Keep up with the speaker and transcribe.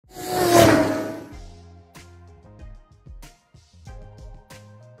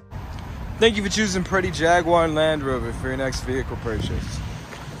Thank you for choosing Pretty Jaguar and Land Rover for your next vehicle purchase.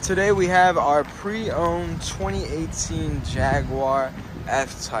 Today we have our pre-owned 2018 Jaguar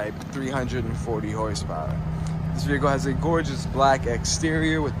F-Type 340 horsepower. This vehicle has a gorgeous black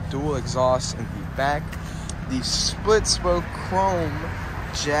exterior with dual exhaust in the back, the split spoke chrome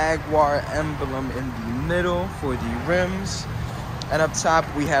Jaguar emblem in the middle for the rims, and up top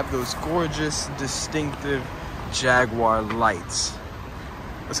we have those gorgeous distinctive Jaguar lights.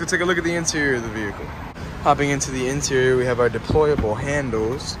 Let's go take a look at the interior of the vehicle. Hopping into the interior, we have our deployable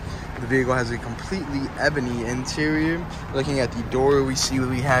handles. The vehicle has a completely ebony interior. Looking at the door, we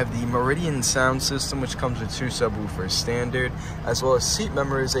have the Meridian sound system, which comes with 2 subwoofers standard, as well as seat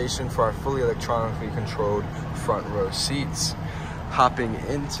memorization for our fully electronically controlled front row seats. Hopping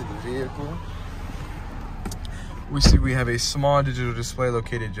into the vehicle, we have a small digital display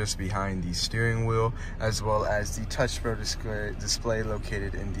located just behind the steering wheel, as well as the touch bar display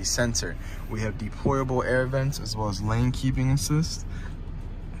located in the center. We have deployable air vents as well as lane keeping assist.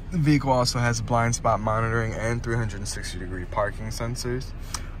 The vehicle also has blind spot monitoring and 360-degree parking sensors.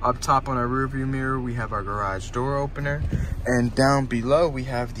 Up top on our rearview mirror, we have our garage door opener, and down below we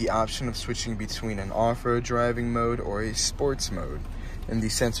have the option of switching between an off-road driving mode or a sports mode. In the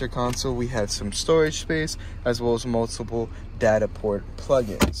center console, we have some storage space as well as multiple data port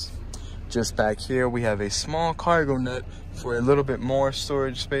plugins. Just back here, we have a small cargo net for a little bit more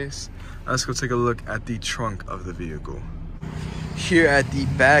storage space. Let's go take a look at the trunk of the vehicle. Here at the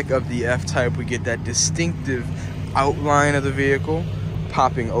back of the F-Type, we get that distinctive outline of the vehicle.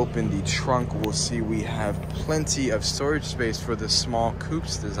 Popping open the trunk, we'll see we have plenty of storage space for the small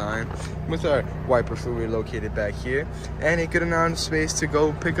coupe's design, with our wiper fluid located back here, and a good amount of space to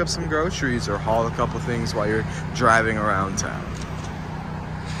go pick up some groceries or haul a couple things while you're driving around town.